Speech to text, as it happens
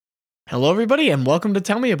Hello, everybody, and welcome to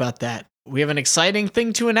Tell Me About That. We have an exciting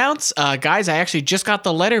thing to announce. Guys, I actually just got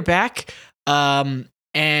the letter back,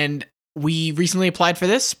 and we recently applied for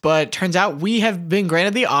this, but turns out we have been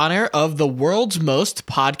granted the honor of the world's most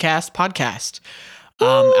podcast.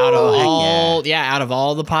 Out of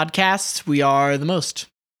all the podcasts, we are the most.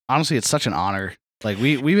 Honestly, it's such an honor. Like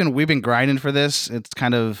we've been grinding for this. It's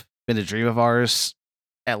kind of been a dream of ours,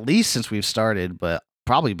 at least since we've started, but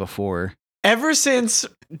probably before. Ever since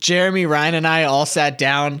Jeremy, Ryan, and I all sat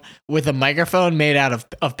down with a microphone made out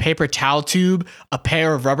of paper towel tube, a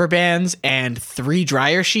pair of rubber bands, and 3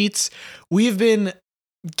 dryer sheets, we've been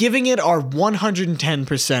giving it our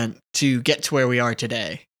 110% to get to where we are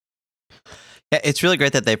today. Yeah, it's really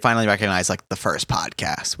great that they finally recognize like the first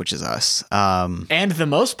podcast, which is us. And the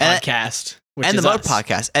most podcast. And the most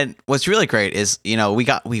podcast. And what's really great is,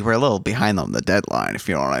 we were a little behind on the deadline, if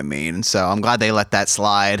you know what I mean. And so I'm glad they let that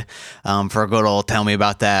slide for a good old Tell Me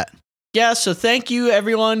About That. Yeah, so thank you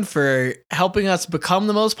everyone for helping us become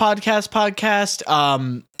the most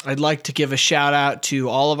podcast. I'd like to give a shout out to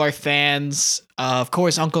all of our fans. Of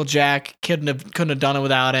course, Uncle Jack couldn't have done it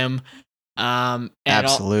without him.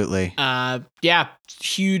 Absolutely.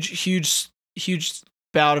 Huge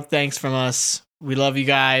bout of thanks from us. We love you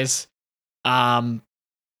guys.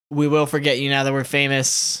 We will forget you now that we're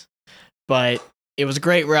famous, but it was a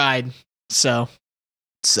great ride. So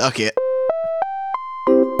suck it.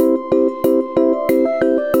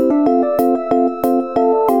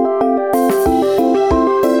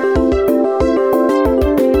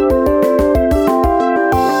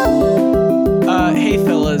 Hey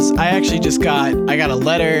fellas, I got a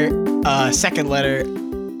letter, second letter.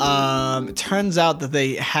 It turns out that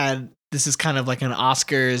this is kind of like an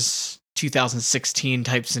Oscars 2016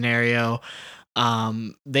 type scenario.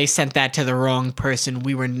 They sent that to the wrong person.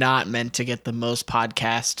 We were not meant to get the most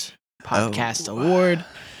podcast award.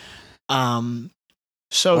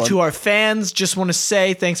 To our fans, just want to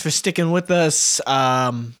say thanks for sticking with us.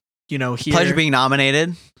 Here, pleasure being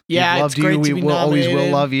nominated. Yeah, it's great to be nominated. Always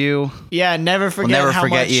will love you. Yeah, never forget how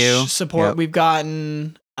much you. support we've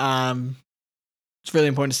gotten. It's really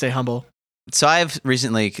important to stay humble. So I've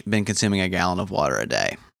recently been consuming a gallon of water a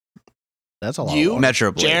day. That's a lot.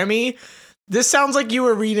 Measurably. Jeremy, this sounds like you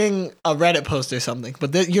were reading a Reddit post or something,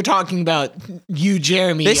 but you're talking about you,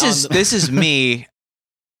 Jeremy. This is me,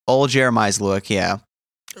 old Jeremiah's look. Yeah,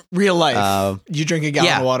 real life. You drink a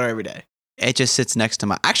gallon of water every day. It just sits next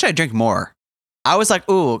to Actually, I drink more. I was like,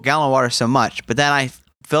 ooh, a gallon of water so much, but then I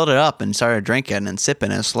filled it up and started drinking and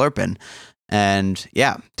sipping and slurping, and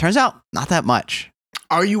yeah, turns out not that much.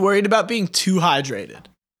 Are you worried about being too hydrated?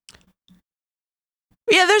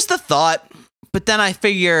 Yeah, there's the thought, but then I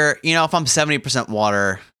figure, if I'm 70%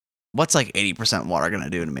 water, what's like 80% water going to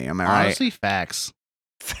do to me? Am I right? Honestly, facts.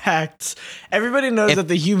 Everybody knows that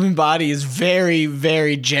the human body is very,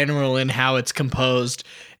 very general in how it's composed.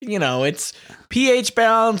 It's pH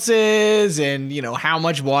balances and, how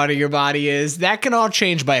much water your body is. That can all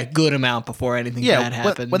change by a good amount before anything bad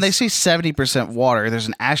happens. When they say 70% water, there's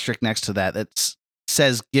an asterisk next to that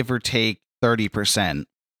says give or take 30%.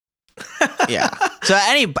 Yeah. So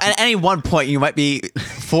at any one point, you might be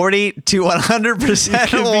 40 to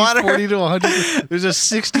 100% water. 40 to 100%. There's a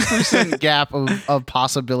 60% gap of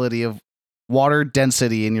possibility of water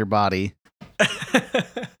density in your body.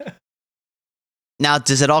 Now,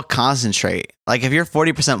 does it all concentrate? Like, if you're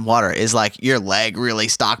 40% water, is like your leg really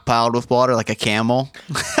stockpiled with water like a camel?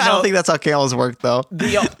 I don't think that's how camels work, though.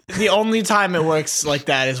 The only time it works like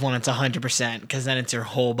that is when it's 100%, because then it's your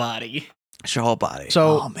whole body. It's your whole body.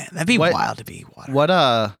 So, oh man, that'd be wild to be water. What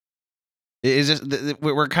is this?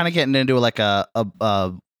 We're kind of getting into like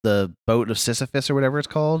the boat of Sisyphus or whatever it's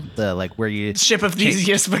called. The like where you ship of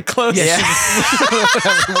Theseus, but close. Yeah. What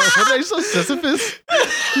did I say? Sisyphus.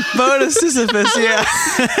 Boat of Sisyphus. Yeah.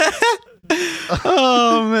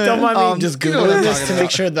 Oh man. Don't mind me just googling this to make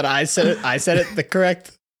sure that I said it the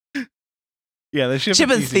correct. Yeah, the ship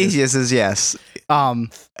of Theseus is yes.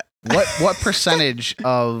 What percentage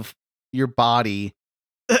of your body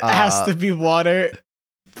has to be water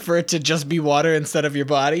for it to just be water instead of your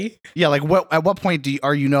body? Yeah, like at what point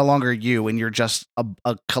are you no longer you and you're just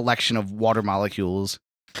a collection of water molecules?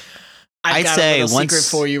 I'd say a little secret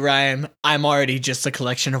for you, Ryan. I'm already just a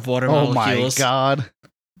collection of water molecules. Oh my god.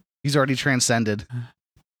 He's already transcended.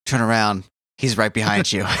 Turn around. He's right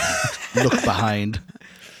behind you. Look behind.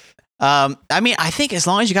 I mean, I think as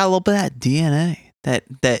long as you got a little bit of that DNA, that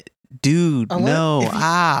dude,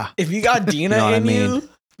 if you got Dina in you,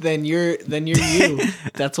 then you're you.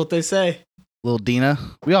 That's what they say. Little Dina.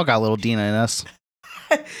 We all got little Dina in us.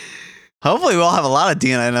 Hopefully we all have a lot of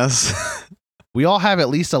Dina in us. We all have at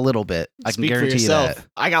least a little bit. I can Speak for guarantee you yourself. that.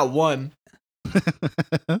 I got one.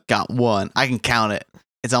 Got one. I can count it.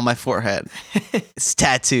 It's on my forehead. It's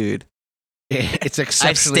tattooed. It's I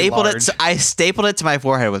exceptionally stapled large. it. I stapled it to my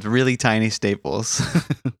forehead with really tiny staples.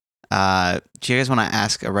 Do you guys want to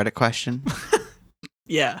ask a Reddit question?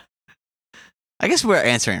 Yeah. I guess we're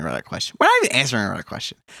answering a Reddit question. We're not even answering a Reddit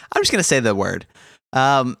question. I'm just gonna say the word.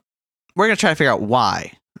 We're gonna try to figure out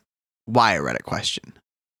why. Why a Reddit question?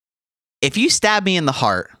 If you stab me in the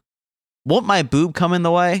heart, won't my boob come in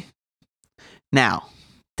the way? Now,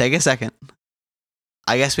 take a second.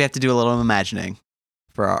 I guess we have to do a little imagining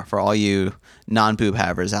for all you non-boob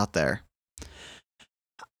havers out there.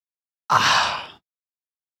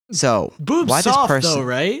 So Boob why this soft person- though,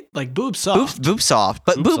 right? Like boob soft. boob soft,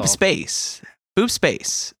 but Boob boob soft. space. Boob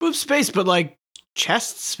space. Boob space, but like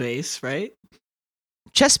chest space, right?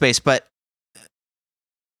 Chest space, but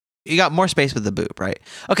you got more space with the boob, right?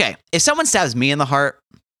 Okay, if someone stabs me in the heart,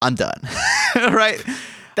 I'm done. Right?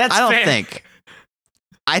 That's I don't fair. think.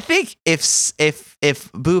 I think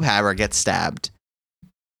if boob haver gets stabbed,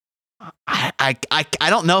 I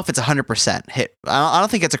don't know if it's 100% hit. I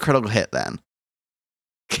don't think it's a critical hit then.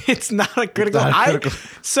 It's not a critical. Not a critical-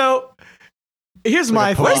 So here's Like my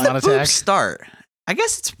a Where thought. does Not the boob attack. start? I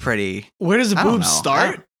guess it's pretty. Where does the I don't boob know.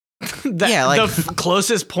 start? Yeah, like-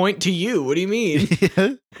 closest point to you. What do you mean?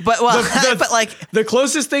 But well, The- but like The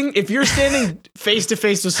closest thing, if you're standing face to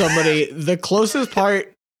face with somebody, the closest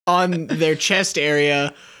part on their chest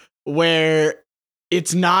area where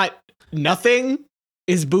it's not nothing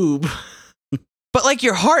is boob. but like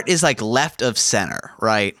your heart is like left of center,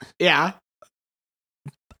 right? Yeah.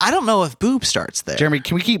 I don't know if boob starts there. Jeremy,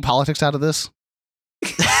 can we keep politics out of this?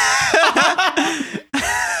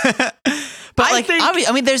 But I like, think-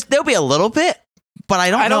 I mean, there'll be a little bit, but I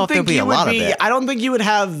don't know if there'll be a lot of it. I don't think you would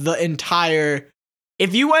have the entire.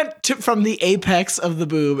 If you went from the apex of the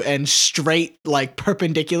boob and straight like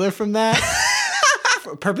perpendicular from that,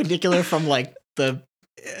 perpendicular from like the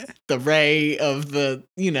ray of the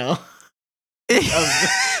of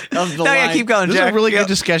the No, yeah, line. keep going, This is Jack. a really Yep.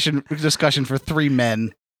 good discussion for three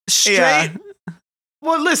men. straight. Yeah.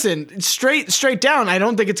 Well, listen, straight down. I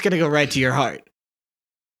don't think it's gonna go right to your heart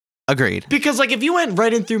Agreed. because like if you went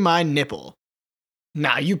right in through my nipple,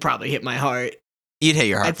 nah, you probably hit my heart. You'd hit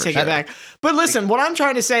your heart I'd for take sure. it back. But listen, what I'm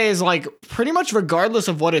trying to say is like pretty much regardless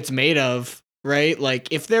of what it's made of, right? Like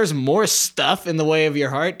if there's more stuff in the way of your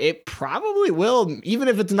heart, it probably will, even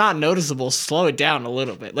if it's not noticeable, slow it down a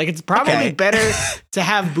little bit. Like it's probably Okay. better to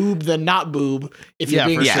have boob than not boob if you're Yeah,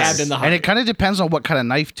 being for sure. stabbed in the heart. And it kind of depends on what kind of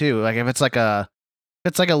knife too. Like if it's like a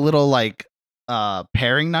little like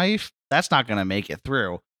paring knife, that's not gonna make it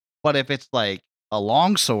through. But if it's like a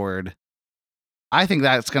long sword, I think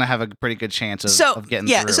that's gonna have a pretty good chance of getting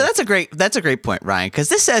through. So that's a great point, Ryan, because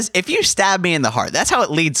this says if you stab me in the heart, that's how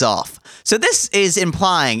it leads off. So this is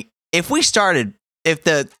implying if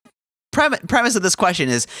the premise of this question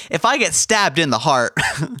is if I get stabbed in the heart,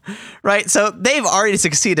 right? So they've already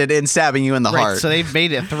succeeded in stabbing you in the right, heart. so they've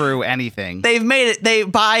made it through anything. They've made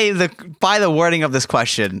it. By the wording of this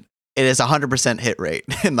question, it is 100% hit rate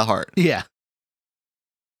in the heart. Yeah.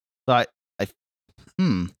 So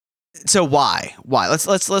So why?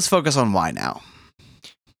 Let's focus on why now.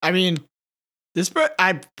 I mean,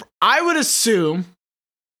 I would assume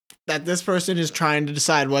that this person is trying to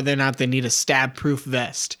decide whether or not they need a stab-proof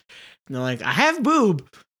vest. And they're like, I have boob,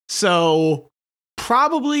 so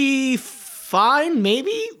probably fine.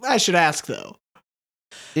 Maybe I should ask though.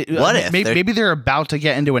 What if they're- maybe they're about to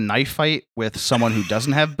get into a knife fight with someone who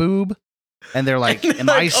doesn't have boob, and they're like, And "Am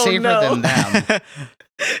I like, oh, safer no." than them?"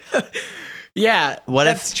 Yeah, What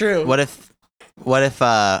if- that's true. What if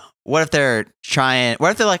they're trying?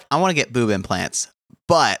 What if they're like, I want to get boob implants,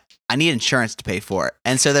 but I need insurance to pay for it,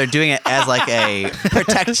 and so they're doing it as like a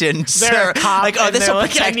protection. They're a cop like, oh, and this they're will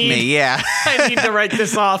like, I protect need- me. Yeah, I need to write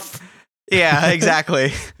this off. yeah,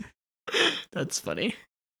 exactly. That's funny.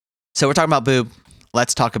 So we're talking about boob.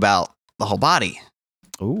 Let's talk about the whole body.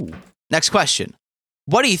 Ooh. Next question.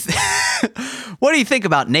 What do you what do you think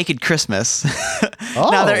about Naked Christmas?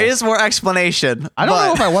 Now there Oh. is more explanation. I don't but-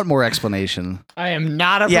 know if I want more explanation. I am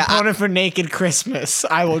not a Yeah, proponent for Naked Christmas.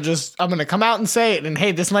 I'm going to come out and say it. And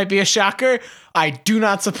hey, this might be a shocker. I do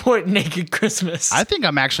not support Naked Christmas. I think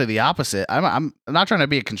I'm actually the opposite. I'm not trying to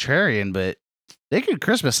be a contrarian, but Naked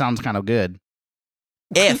Christmas sounds kind of good.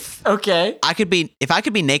 if Okay. I could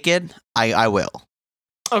be naked, I will.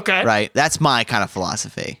 Okay. Right? That's my kind of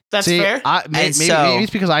philosophy. That's See, fair. And maybe so-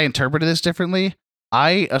 it's because I interpreted this differently.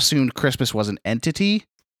 I assumed Christmas was an entity,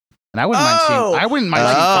 and I wouldn't mind seeing. Oh. I wouldn't mind Oh.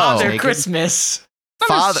 seeing Father naked. Christmas. Not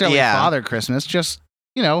Father- necessarily yeah. Father Christmas, just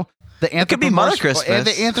the could be Mother Christmas. and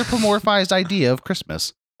the anthropomorphized idea of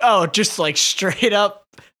Christmas. Oh, just like straight up.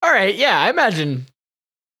 All right, yeah, I imagine.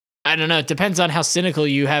 I don't know. It depends on how cynical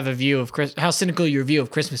you have a view of how cynical your view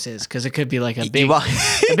of Christmas is, because it could be like a big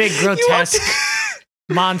grotesque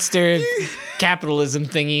monster capitalism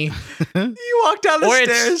thingy. You walk down the Or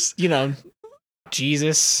stairs. it's,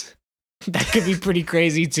 Jesus. That could be pretty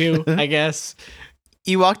crazy too, I guess.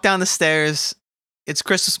 You walk down the stairs. It's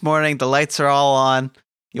Christmas morning. The lights are all on.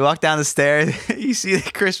 You walk down the stairs. You see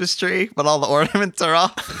the Christmas tree, but all the ornaments are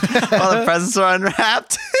off. All the presents are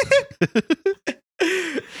unwrapped.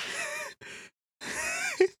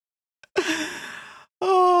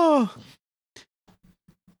 Oh,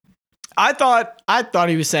 I thought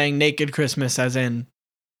he was saying naked Christmas, as in,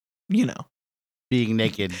 Being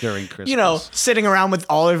naked during Christmas. sitting around with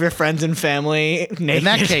all of your friends and family naked.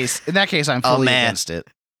 In that case, I'm Oh, fully man. against it.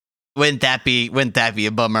 wouldn't that be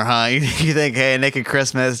a bummer, huh? You think, hey, naked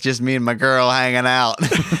Christmas, just me and my girl hanging out.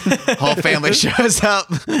 Whole family shows up.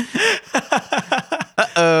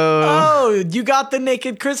 Uh-oh. Oh, you got the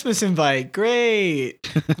naked Christmas invite. Great.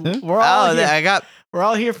 We're all here. We're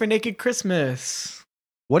all here for naked Christmas.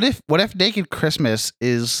 What if naked Christmas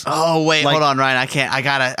is Oh wait, like- hold on, Ryan. I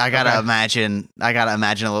gotta Okay.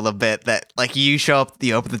 imagine a little bit that like you show up,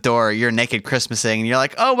 you open the door, you're naked Christmasing, and you're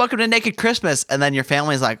like, oh, welcome to naked Christmas, and then your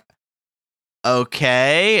family's like,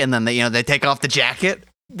 okay, and then they take off the jacket,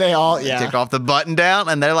 They all, they take off the button down,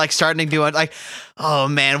 and they're like starting to do it like, oh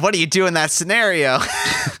man, what do you do in that scenario?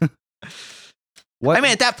 what? I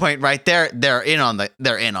mean, at that point, right, they're in on it,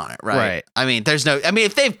 right? Right. I mean,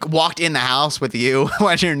 if they've walked in the house with you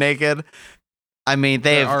when you're naked, I mean,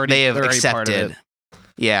 they have they're already part of accepted. it.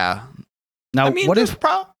 Yeah. Now, I mean, what there's if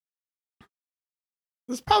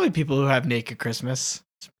there's probably people who have naked Christmas.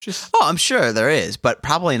 Just Oh, I'm sure there is, but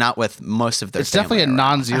probably not with most of their. it's definitely a family around. I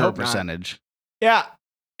non-zero hope not. percentage? yeah.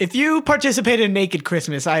 If you participate in naked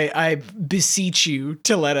Christmas, I beseech you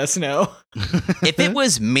to let us know. If it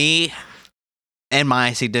was me and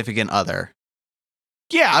my significant other,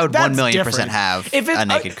 Yeah, I would that's 1,000,000% different. have If it's a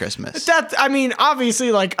naked Christmas. That I mean,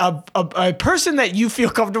 obviously, like a person that you feel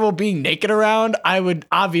comfortable being naked around, I would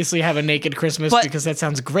obviously have a naked Christmas But- because that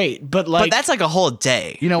sounds great. But like, but that's like a whole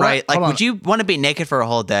day, You know what? right? Like, Hold on. would you want to be naked for a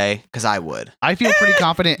whole day? Because I would. I feel pretty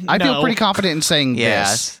confident. I feel no. pretty confident in saying Yes.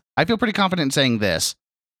 this. I feel pretty confident in saying this.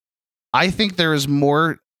 I think there is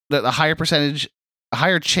a higher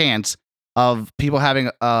chance of people having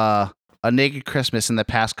a naked Christmas in the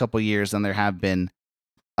past couple years than there have been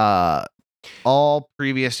all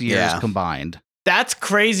previous years Yeah. combined. that's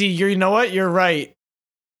crazy. You know what? You're right.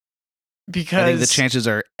 I Because think the chances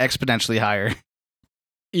are exponentially higher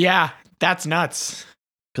yeah, that's nuts.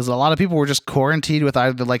 because a lot of people were just quarantined with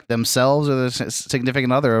either like themselves or their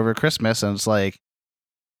significant other over Christmas, and it's like,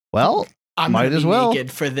 well, I'm Might gonna as be well. naked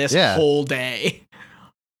for this Yeah. whole day.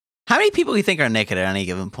 How many people do you think are naked at any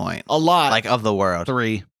given point? A lot. Like of the world?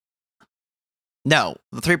 3. No,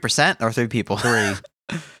 3% or 3 people. 3.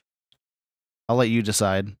 I'll let you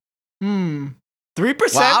decide. 3%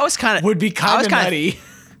 Well, I was kind of would be kind of kinda- nutty.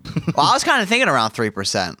 thinking around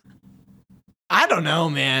 3%. I don't know,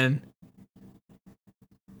 man.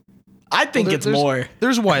 I think Well, it's there's- more.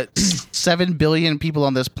 There's what 7 billion people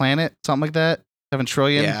on this planet, something like that. 7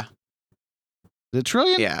 trillion. Yeah, Is it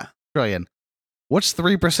trillion? yeah. Trillion. What's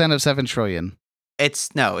 3% of 7 trillion? It's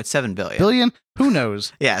 7 billion. Billion? Who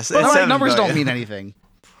knows? Yes, But it's like, 7 Numbers billion. don't mean anything.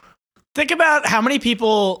 Think about how many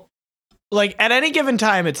people, like at any given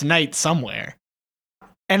time, it's night somewhere,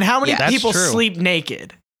 and how many Yeah, that's people true. sleep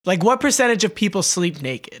naked. Like, what percentage of people sleep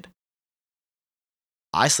naked?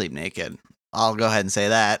 I sleep naked. I'll go ahead and say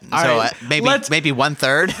that. All So right, maybe let's-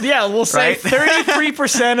 1/3. Yeah, we'll say Right?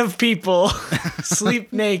 33% of people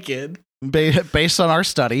sleep naked. Based on our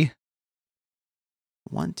study.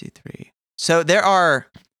 1, 2, 3. So there are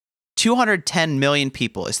 210 million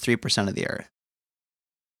people. Is 3% of the Earth.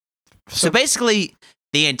 So basically,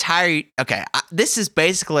 the entire. Okay, this is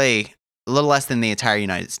basically a little less than the entire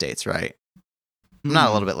United States, right? Not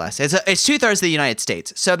a little bit less. It's 2/3 of the United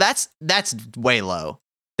States. So that's way low.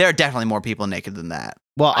 There are definitely more people naked than that.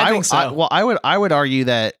 Well, I think so. I would argue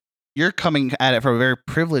that you're coming at it from a very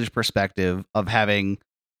privileged perspective of having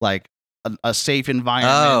like a safe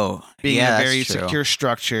environment, being in a that's very true. secure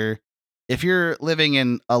structure. If you're living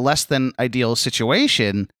in a less than ideal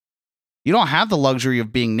situation, you don't have the luxury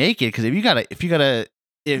of being naked because if you got maybe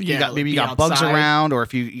you be got bugs outside. around, or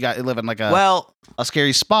if you live in like Well, a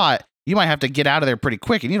scary spot, you might have to get out of there pretty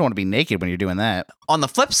quick, and you don't want to be naked when you're doing that. on the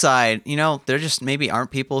flip side, there just maybe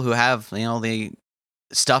aren't people who have the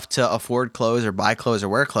stuff to afford clothes or buy clothes or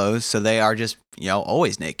wear clothes, so they are just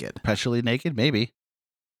always naked. Perpetually naked, maybe.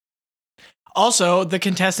 Also, the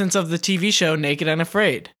contestants of the TV show Naked and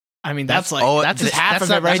Afraid. I mean, that's like that's just half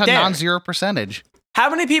of it right that's there. a non-zero percentage. How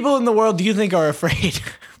many people in the world do you think are afraid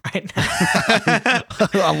right now?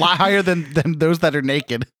 A lot higher than those that are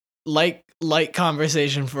naked. Light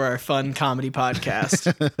conversation for our fun comedy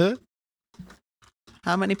podcast.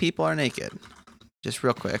 How many people are naked? Just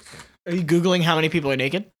real quick. Are you Googling how many people are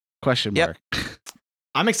naked? Question Yep. mark.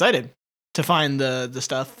 I'm excited to find the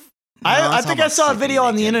stuff. No, I it's think I almost saw a sleeping video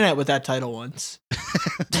on the naked. internet with that title once.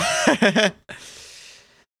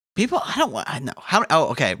 People, I know. How? Oh,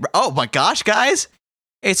 okay. Oh my gosh, guys.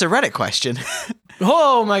 It's a Reddit question.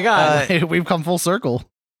 Oh my god. We've come full circle.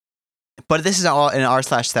 But this is all in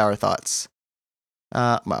r/sour thoughts.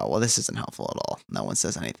 Well, this isn't helpful at all. No one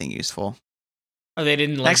says anything useful. Oh, they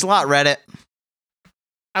didn't like. Thanks a lot, Reddit.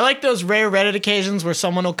 I like those rare Reddit occasions where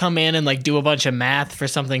someone will come in and like do a bunch of math for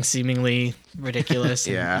something seemingly ridiculous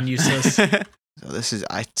and useless. So this is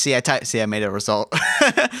I made a result.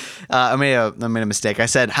 I made a mistake. I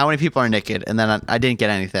said how many people are naked, and then I didn't get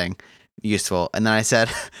anything useful. And then I said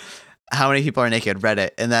how many people are naked,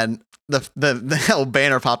 Reddit, and then the whole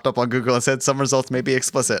banner popped up on Google and said some results may be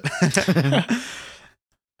explicit.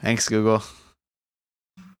 Thanks, Google.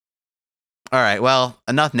 All right, well,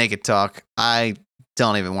 enough naked talk. I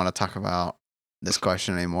don't even want to talk about this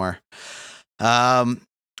question anymore. One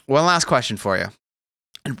last question for you.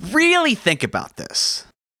 And really think about this.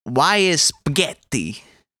 Why is spaghetti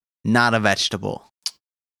not a vegetable?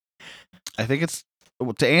 I think it's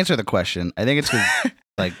to answer the question. I think it's because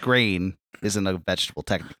like grain isn't a vegetable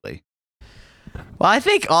technically. Well, I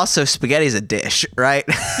think also spaghetti is a dish, right?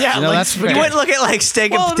 Yeah, You know, like that's fair. You wouldn't look at like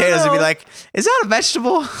steak Well, and potatoes and be no. like, is that a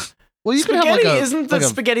vegetable? Well, you spaghetti can have like a isn't the like a-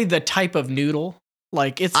 spaghetti the type of noodle?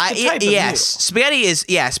 Like it's the type of yes, noodle. spaghetti is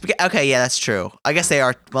spaghetti. Okay, yeah, that's true. I guess they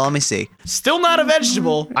are. Well, let me see. Still not a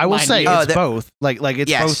vegetable. I will mind say you. Oh, it's both. Like it's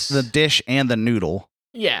Yes. both the dish and the noodle.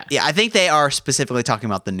 Yeah. Yeah, I think they are specifically talking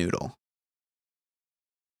about the noodle.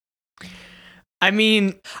 I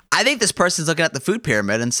mean, I think this person's looking at the food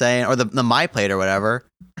pyramid and saying, or the My Plate or whatever,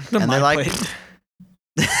 the and they're like, plate.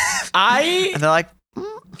 I and they're like,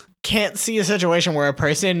 can't see a situation where a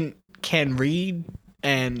person can read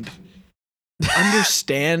and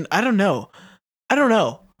understand. I don't know.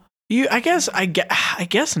 I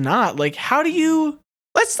guess not. Like, how do you?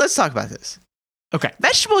 let's talk about this. Okay.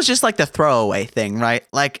 Vegetable is just like the throwaway thing, right?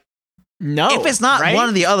 Like, No. if it's not right? one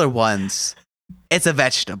of the other ones, it's a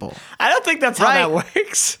vegetable. I don't think that's how Right. that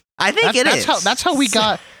works. I think That's how we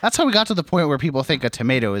got to the point where people think a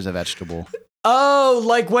tomato is a vegetable. Oh,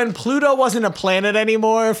 like when Pluto wasn't a planet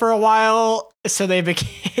anymore for a while, so it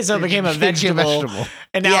became a vegetable,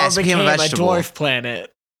 and now Yes, it became a vegetable. dwarf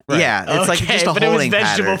planet. Yeah, it's like just a but it was holding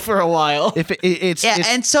vegetable pattern. for a while. If it's Yeah, it's,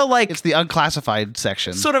 and so like, it's the unclassified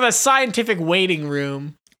section. Sort of a scientific waiting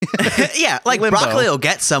room. yeah, like Limbo. broccoli will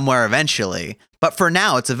get somewhere eventually, but for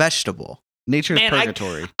now, it's a vegetable. Nature's Man,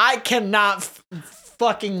 purgatory. I cannot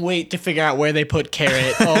fucking wait to figure out where they put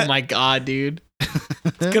carrot. Oh my god, dude.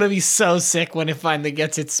 It's gonna be so sick when it finally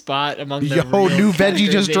gets its spot among the Yo, real new veggie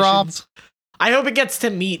just categorizations. dropped. I hope it gets to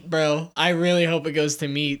meat, bro. I really hope it goes to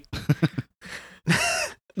meat.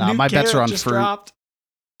 Nah, New my bets are carrot on just fruit. dropped.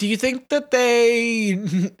 Do you think that they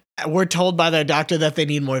were told by their doctor that they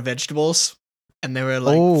need more vegetables? And they were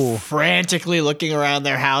like Oh. frantically looking around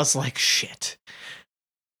their house like shit.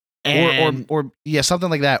 And Or yeah, something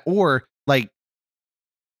like that. Or like,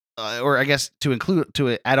 or I guess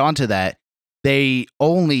to add on to that, they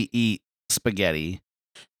only eat spaghetti.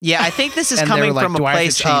 Yeah, I think this is And they were coming like, from a do I have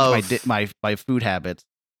place to change of. my food habits?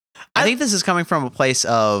 I think this is coming from a place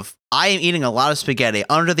of I am eating a lot of spaghetti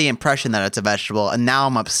under the impression that it's a vegetable, and now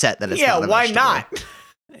I'm upset that it's yeah, not a why vegetable. not?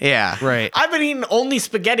 Yeah. Right. I've been eating only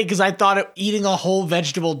spaghetti because I thought eating a whole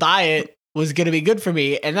vegetable diet was going to be good for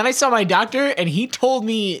me. And then I saw my doctor and he told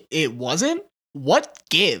me it wasn't. What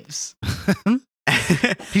gives?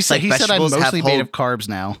 He said Like I'm vegetables have mostly made whole- of carbs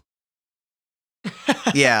now.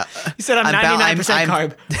 Yeah. He said I'm I'm 99%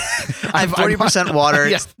 carb. I'm 40% water,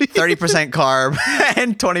 Yeah. 30% carb,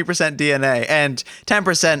 and 20% DNA, and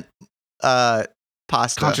 10%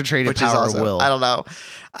 pasta. Concentrated which power is of also, will. I don't know.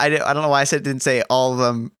 I don't know why I didn't say all of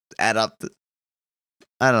them add up.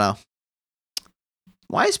 I don't know.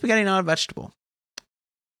 Why is spaghetti not a vegetable?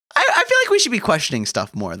 I feel like we should be questioning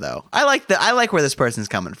stuff more, though. I like where this person's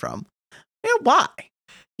coming from. Yeah, why? Why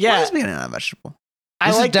Yeah, is spaghetti not a vegetable? I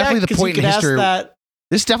This is like definitely that the 'cause point you in could ask history- that.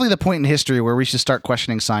 This is definitely the point in history where we should start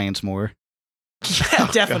questioning science more. Yeah,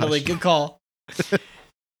 definitely. gosh. Good call.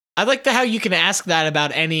 I like how you can ask that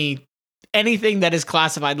about anything that is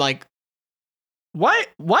classified. Like, why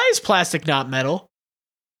is plastic not metal?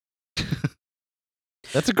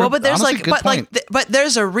 That's a good. Well, but there's honestly, like, good point. but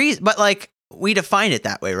there's a reason. But like, we define it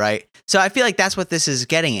that way, right? So I feel like that's what this is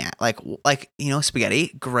getting at. Like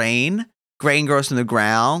spaghetti, grain grows from the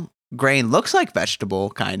ground. Grain looks like vegetable,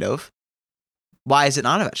 kind of. Why is it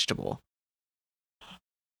not a vegetable?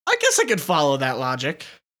 I guess I could follow that logic.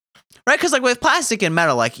 Right, because like with plastic and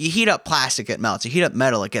metal, like you heat up plastic, it melts. You heat up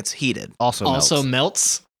metal, it gets heated. Also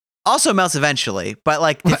melts. Also melts eventually, but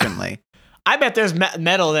like differently. I bet there's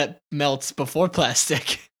metal that melts before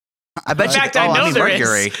plastic. I bet In fact, I know there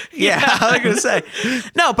mercury. is. Yeah, I was gonna say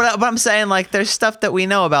no, but I'm saying like there's stuff that we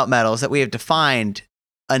know about metals that we have defined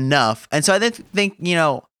enough, and so I think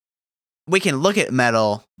we can look at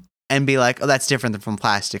metal and be like, oh, that's different from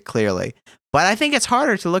plastic, clearly. But I think it's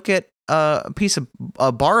harder to look at a piece of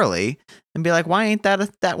barley and be like, why ain't that a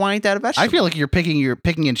vegetable? I feel like you're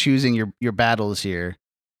picking and choosing your battles here.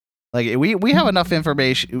 Like we have enough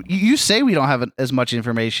information. You say we don't have as much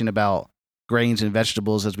information about grains and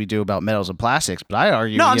vegetables as we do about metals and plastics, but I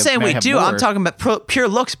argue. No, I'm saying we do. More. I'm talking about pure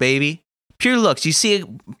looks, baby. Pure looks. You see a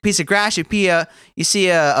piece of grass, you see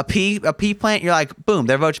a pea plant, you're like, boom,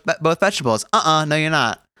 they're both vegetables. No, you're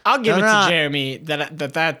not. I'll give it to Jeremy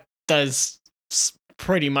that does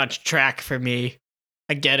pretty much track for me.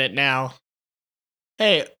 I get it now.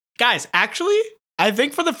 Hey, guys, actually, I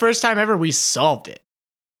think for the first time ever, we solved it.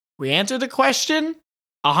 We answered the question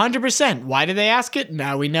 100%. Why did they ask it?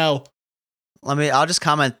 Now we know. I'll just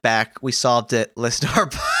comment back. We solved it. Listen to our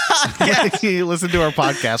podcast. Listen to our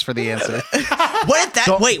podcast for the answer. What if that?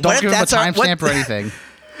 Don't what give if him that's a our timestamp or anything?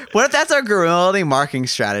 What if that's our guerrilla marketing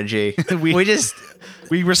strategy?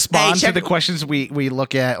 We respond Hey, to the questions we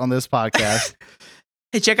look at on this podcast.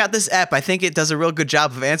 Hey, check out this app. I think it does a real good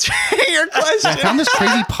job of answering your question. I found this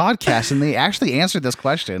crazy podcast and they actually answered this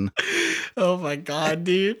question. Oh my God,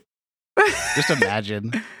 dude. Just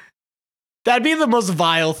imagine. That'd be the most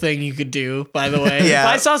vile thing you could do, by the way. Yeah. If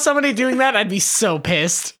I saw somebody doing that, I'd be so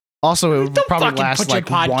pissed. Also, it would Don't probably fucking last put your like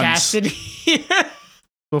podcast once in here.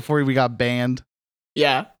 before we got banned.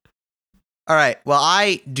 Yeah. All right. Well,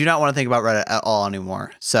 I do not want to think about Reddit at all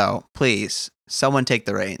anymore. So please, someone take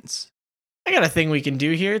the reins. I got a thing we can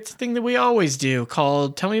do here. It's a thing that we always do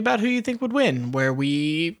called Tell Me About Who You Think Would Win, where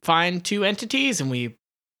we find two entities and we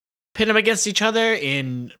pit them against each other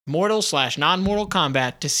in mortal/non-mortal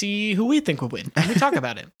combat to see who we think would win. And we talk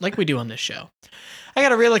about it like we do on this show. I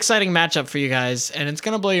got a real exciting matchup for you guys, and it's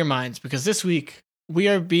going to blow your minds because this week we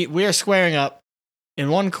are squaring up. In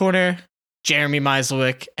one corner, Jeremy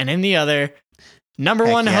Meislewick, and in the other, number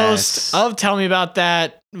one host of Tell Me About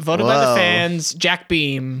That, voted by the fans, Jack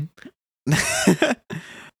Beam.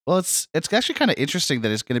 Well, it's actually kind of interesting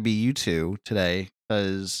that it's going to be you two today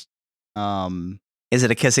because is it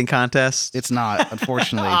a kissing contest? it's not,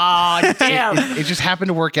 unfortunately. Oh, damn. It just happened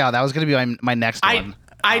to work out. That was going to be my next one.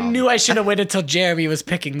 I knew I should have waited until Jeremy was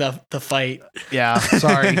picking the fight. Yeah,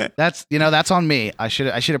 sorry. That's on me. I should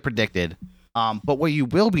have predicted. But what you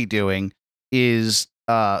will be doing is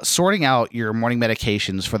sorting out your morning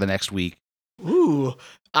medications for the next week. Ooh,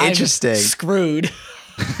 Interesting. I'm screwed.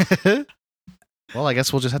 Well, I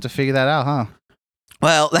guess we'll just have to figure that out, huh?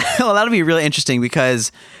 Well, that'll be really interesting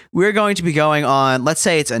because we're going to be going on, let's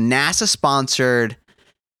say it's a NASA-sponsored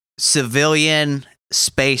civilian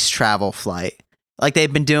space travel flight, like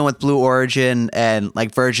they've been doing with Blue Origin and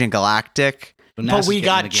like Virgin Galactic. But we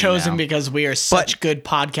got chosen because we are such good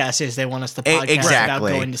podcasters. They want us to podcast without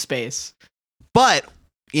going to space. But,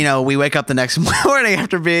 we wake up the next morning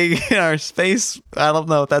after being in our space. I don't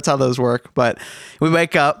know if that's how those work, but we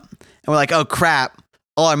wake up and we're like, oh, crap.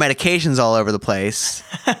 All our medication's all over the place.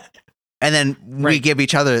 And then we give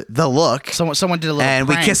each other the look. Someone did a little and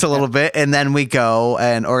prank. we kiss a little bit, and then we go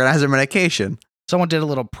and organize our medication. Someone did a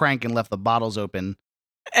little prank and left the bottles open.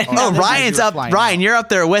 Oh, Ryan's up. Ryan, you're up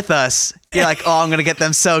there with us. You're like, oh, I'm going to get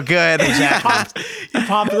them so good. Exactly. You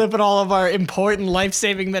pop up all of our important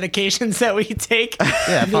life-saving medications that we take.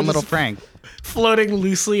 Yeah, fun little prank. Floating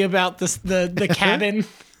loosely about the cabin.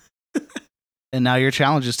 And now your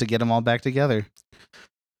challenge is to get them all back together.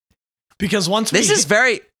 Because once we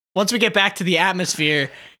get back to the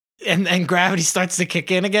atmosphere and gravity starts to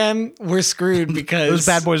kick in again, we're screwed because those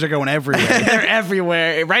bad boys are going everywhere. They're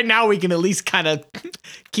everywhere. Right now we can at least kind of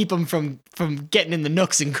keep them from getting in the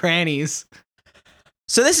nooks and crannies.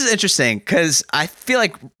 So this is interesting because I feel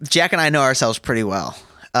like Jack and I know ourselves pretty well.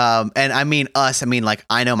 And I mean us. I mean, like,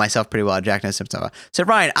 I know myself pretty well. Jack knows himself. So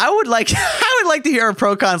Ryan, I would like to hear a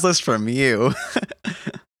pro cons list from you.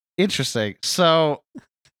 Interesting. So,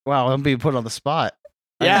 wow, I'm being put on the spot.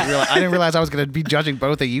 Yeah, I didn't realize I was going to be judging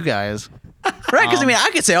both of you guys. Right? Because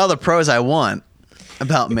I could say all the pros I want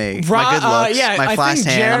about me. My good looks, my flash think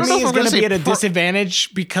hands. Jeremy is going to be at a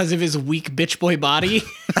disadvantage because of his weak bitch boy body.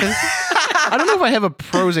 I don't know if I have a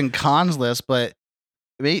pros and cons list, but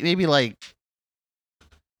maybe like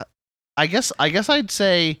I guess I'd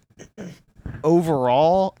say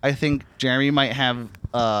overall, I think Jeremy might have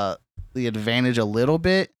the advantage a little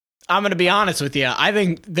bit. I'm gonna be honest with you. I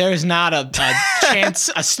think there's not a chance,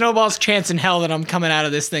 a snowball's chance in hell that I'm coming out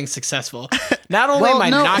of this thing successful. Not only am I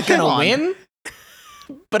not gonna win,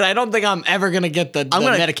 but I don't think I'm ever gonna get the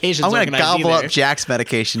medications. I'm gonna gobble either. up Jack's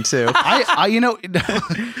medication too. I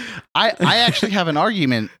actually have an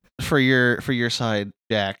argument for your side,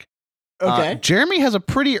 Jack. Okay. Jeremy has a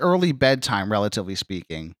pretty early bedtime, relatively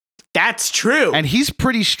speaking. That's true. And he's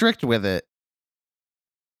pretty strict with it.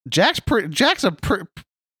 Jack's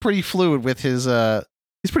pretty fluid with his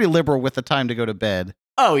he's pretty liberal with the time to go to bed.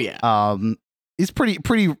 Oh yeah. He's pretty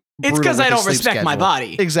It's because I don't respect my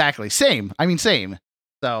body. Exactly. Same. I mean same.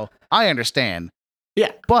 So, I understand.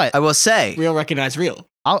 Yeah. But I will say, real recognize real.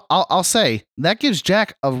 I'll say that gives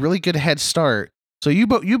Jack a really good head start. So you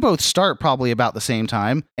both start probably about the same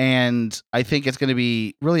time, and I think it's going to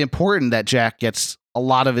be really important that Jack gets a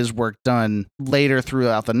lot of his work done later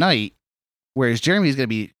throughout the night, whereas Jeremy's going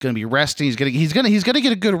to be resting. He's going to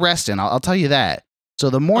get a good rest in. I'll tell you that.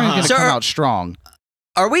 So the morning's going to come out strong.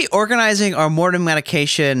 Are we organizing our morning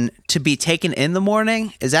medication to be taken in the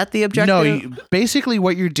morning? Is that the objective? No, basically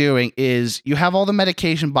what you're doing is you have all the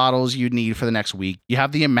medication bottles you need for the next week. You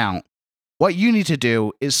have the amount. What you need to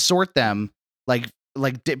do is sort them,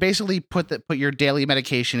 basically put your daily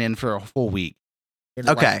medication in for a full week.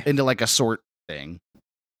 Into like a sort thing.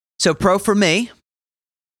 So pro for me,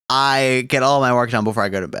 I get all my work done before I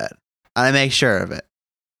go to bed. I make sure of it.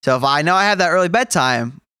 So if I know I have that early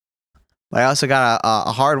bedtime, but I also got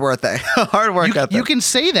a hard work ethic. You can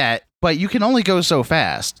say that, but you can only go so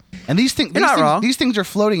fast. And these things are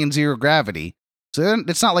floating in zero gravity. So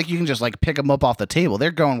it's not like you can just like pick them up off the table.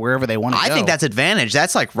 They're going wherever they want to go. I think that's advantage.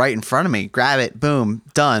 That's like right in front of me. Grab it, boom,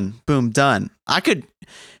 done, boom, done.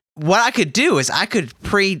 What I could do is I could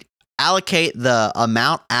pre-allocate the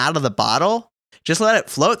amount out of the bottle. Just let it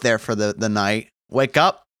float there for the night. Wake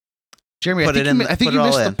up. Jeremy, I think you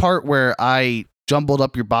missed the part where I jumbled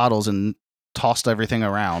up your bottles and tossed everything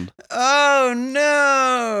around. Oh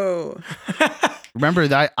no. Remember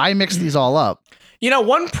that I mixed these all up. You know,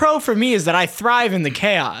 one pro for me is that I thrive in the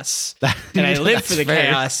chaos. And I live for the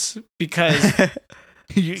chaos because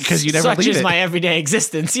you never such leave is it. my everyday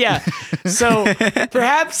existence. Yeah. So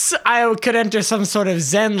perhaps I could enter some sort of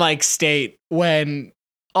Zen-like state when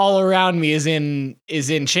all around me is in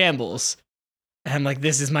shambles. And I'm like,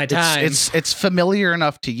 this is my time. It's familiar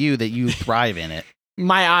enough to you that you thrive in it.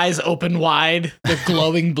 My eyes open wide, they're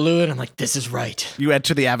glowing blue, and I'm like, this is right. You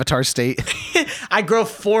enter the avatar state. I grow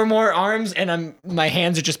 4 more arms, and my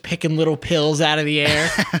hands are just picking little pills out of the air.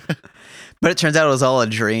 But it turns out it was all a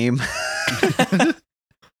dream.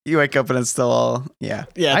 You wake up and it's still all, yeah.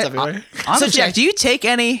 Yeah, it's everywhere. So, Jack, do you take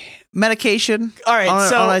any medication all right,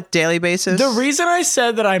 on a daily basis? The reason I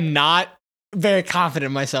said that I'm not very confident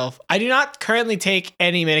in myself, I do not currently take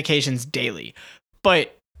any medications daily,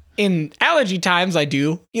 but in allergy times, I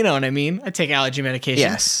do. You know what I mean? I take allergy medication.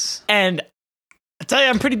 Yes. And I tell you,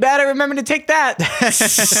 I'm pretty bad at remembering to take that.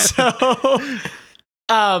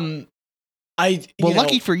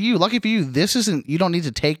 Lucky for you, this isn't, you don't need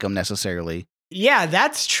to take them necessarily. Yeah,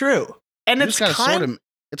 that's true. And it's kind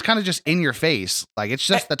of just in your face. Like, it's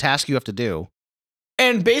just the task you have to do.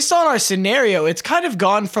 And based on our scenario, it's kind of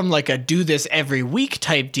gone from like a do this every week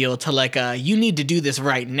type deal to like a you need to do this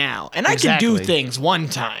right now. And I can do things one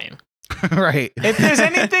time. Right. If there's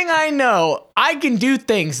anything I know, I can do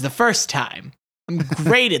things the first time. I'm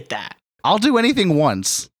great at that. I'll do anything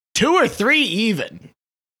once. 2 or 3 even.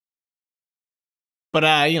 But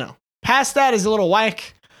past that is a little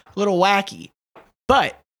wacky.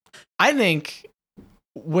 But I think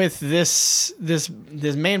with this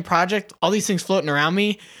main project, all these things floating around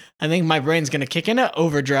me, I think my brain's gonna kick into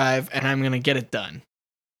overdrive and I'm gonna get it done.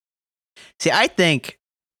 See, I think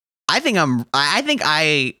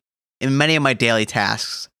I in many of my daily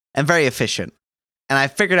tasks am very efficient, and I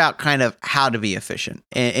figured out kind of how to be efficient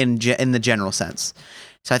in the general sense.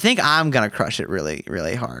 So I think I'm gonna crush it really,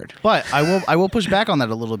 really hard. But I will push back on that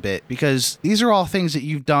a little bit because these are all things that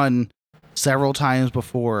you've done several times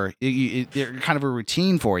before. They're kind of a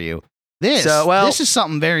routine for you. This is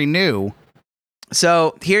something very new.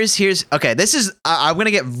 So here's okay. This is I'm gonna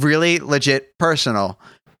get really legit personal.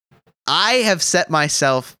 I have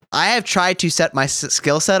tried to set my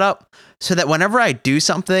skill set up so that whenever I do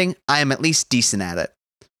something, I am at least decent at it.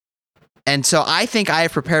 And so I think I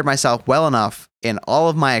have prepared myself well enough in all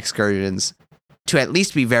of my excursions to at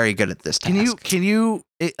least be very good at this task. Can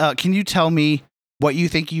you tell me what you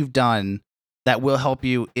think you've done that will help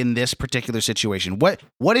you in this particular situation? What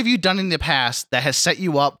have you done in the past that has set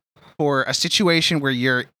you up for a situation where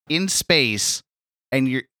you're in space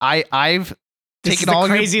and I've This taken is all the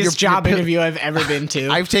craziest job pill- interview I've ever been to.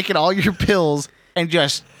 I've taken all your pills and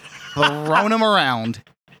just thrown them around.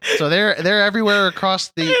 So they're everywhere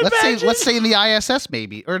across the let's say in the ISS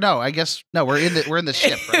maybe. Or no, I guess no, we're in the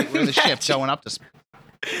ship, right? We're in the ship going up to space.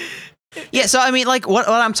 Yeah, so I mean, like what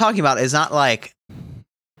I'm talking about is not like,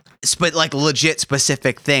 like legit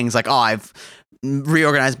specific things. Like, oh, I've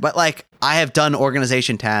reorganized, but like I have done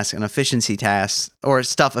organization tasks and efficiency tasks or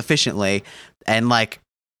stuff efficiently, and like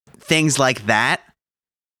things like that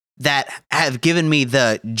have given me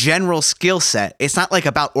the general skill set. It's not like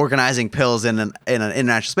about organizing pills in an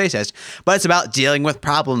international space station, but it's about dealing with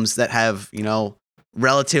problems that have, you know,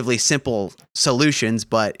 relatively simple solutions,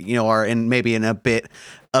 but, you know, are maybe in a bit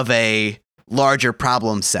of a larger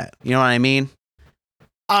problem set. You know what I mean?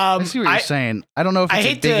 I see what you're saying. I don't know if I it's a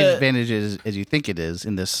hate big to- advantage as you think it is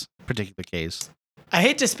in this particular case. I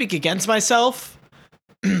hate to speak against myself,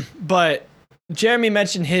 but Jeremy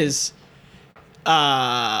mentioned his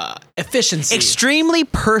efficiency. Extremely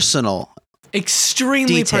personal.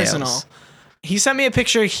 Extremely details. personal. He sent me a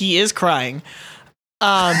picture. He is crying.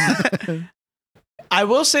 I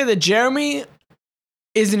will say that Jeremy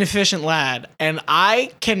is an efficient lad, and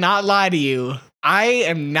I cannot lie to you. I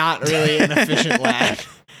am not really an efficient lad.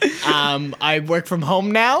 I work from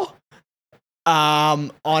home now,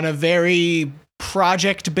 on a very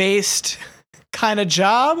project-based kind of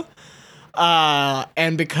job,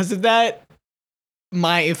 and because of that,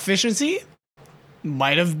 my efficiency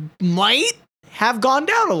might have gone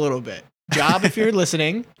down a little bit. Job, if you're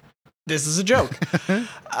listening, this is a joke.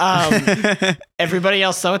 Everybody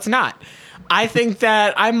else, though, it's not. I think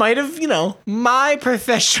that I might have, you know, my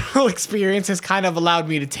professional experience has kind of allowed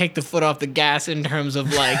me to take the foot off the gas in terms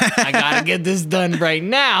of like, I gotta get this done right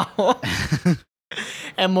now.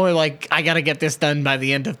 And more like, I gotta get this done by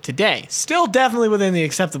the end of today. Still definitely within the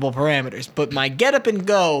acceptable parameters, but my get up and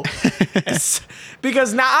go,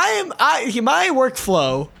 because now my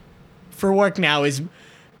workflow for work now is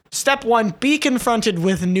step 1, be confronted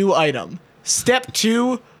with new item. Step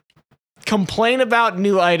 2, complain about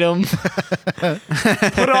new item.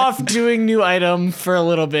 Put off doing new item for a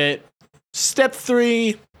little bit. Step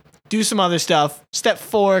 3, do some other stuff. Step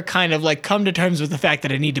 4, kind of like come to terms with the fact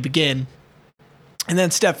that I need to begin. And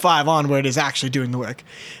then step 5 onward is actually doing the work.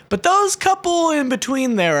 But those couple in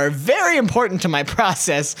between there are very important to my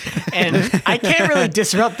process, and I can't really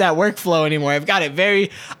disrupt that workflow anymore.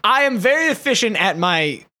 I am very efficient at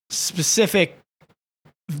my specific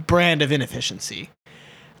brand of inefficiency.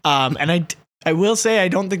 And I will say I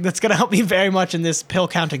don't think that's going to help me very much in this pill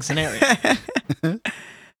counting scenario.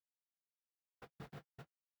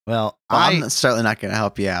 Well, I'm certainly not going to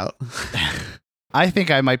help you out. I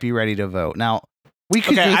think I might be ready to vote. Now, we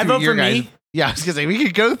could Okay, go I through vote your for guys. me. Yeah, I was gonna say we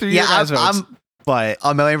could go through your Yeah, guys' votes, but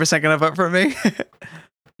a million% going to vote for me.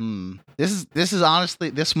 this is honestly,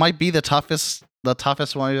 this might be the toughest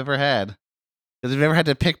one we've ever had, because we've never had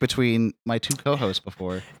to pick between my two co-hosts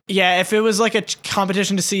before. Yeah, if it was like a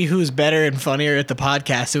competition to see who's better and funnier at the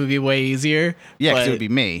podcast, it would be way easier. Yeah, because it but- would be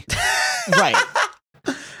me. Right.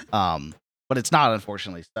 But it's not,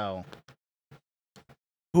 unfortunately. So,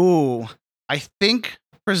 ooh, I think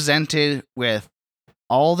presented with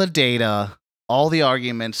all the data, all the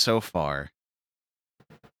arguments so far,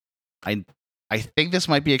 I think this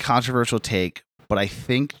might be a controversial take, but I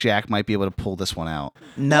think Jack might be able to pull this one out.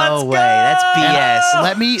 No Let's way. go! That's BS.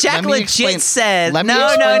 let Jack me legit explain. said, let me no,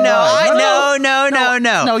 explain why. no. No,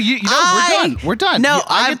 you know, we're done. No, You-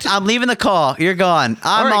 I I'm, get to- I'm leaving the call. You're gone.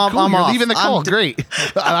 I'm all right, off. cool, I'm you're off. leaving the call. Great.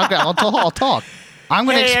 I'll talk. I'm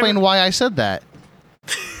going to Hey, explain why I said that.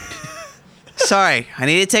 Sorry, I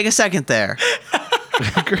need to take a second there.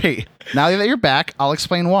 Great. Now that you're back, I'll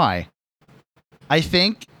explain why. I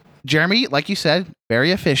think Jeremy, like you said,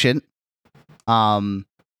 very efficient.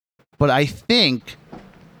 But I think,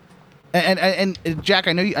 and Jack,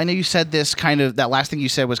 I know you said this kind of, that last thing you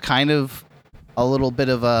said was kind of a little bit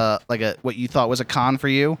of what you thought was a con for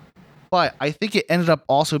you, but I think it ended up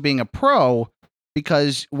also being a pro,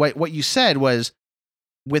 because what you said was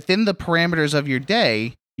within the parameters of your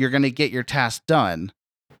day, you're going to get your task done.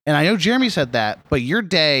 And I know Jeremy said that, but your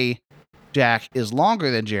day, Jack, is longer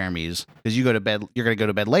than Jeremy's, because you're going to go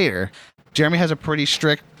to bed later. Jeremy has a pretty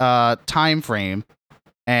strict time frame,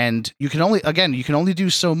 and you can only do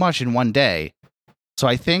so much in one day. So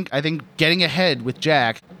I think getting ahead with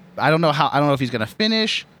Jack, I don't know if he's going to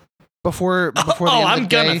finish before the end of the I'm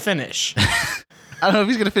day. gonna finish. I don't know if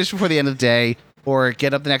he's going to finish before the end of the day, or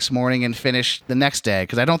get up the next morning and finish the next day,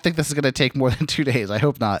 because I don't think this is going to take more than 2 days. I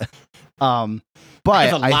hope not. But I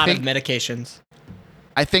have a lot think, of medications.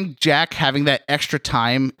 I think Jack having that extra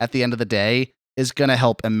time at the end of the day is going to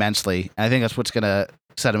help immensely. I think that's what's going to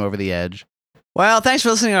set him over the edge. Well, thanks for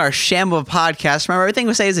listening to our Shambo podcast. Remember, everything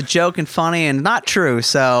we say is a joke and funny and not true.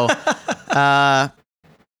 So, yeah,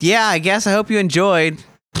 I guess I hope you enjoyed.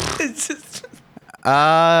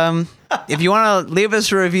 If you want to leave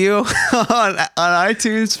us a review on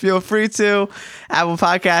iTunes, feel free to. Apple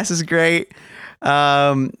Podcasts is great.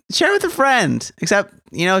 Share it with a friend. Except,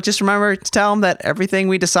 just remember to tell them that everything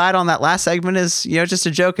we decide on that last segment is, just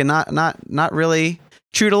a joke and not really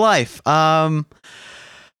true to life.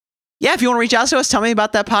 Yeah, if you want to reach out to us, tell me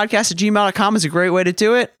about that podcast at gmail.com is a great way to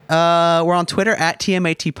do it. We're on Twitter at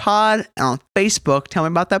TMATpod and on Facebook, tell me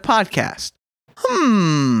about that podcast.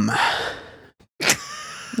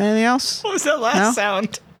 Anything else? What was that last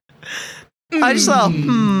sound? I just thought,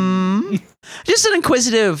 just an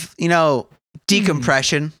inquisitive,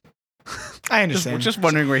 decompression. I understand. Just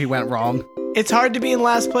wondering where he went wrong. It's hard to be in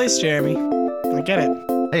last place, Jeremy. I get it.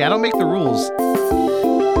 Hey, I don't make the rules.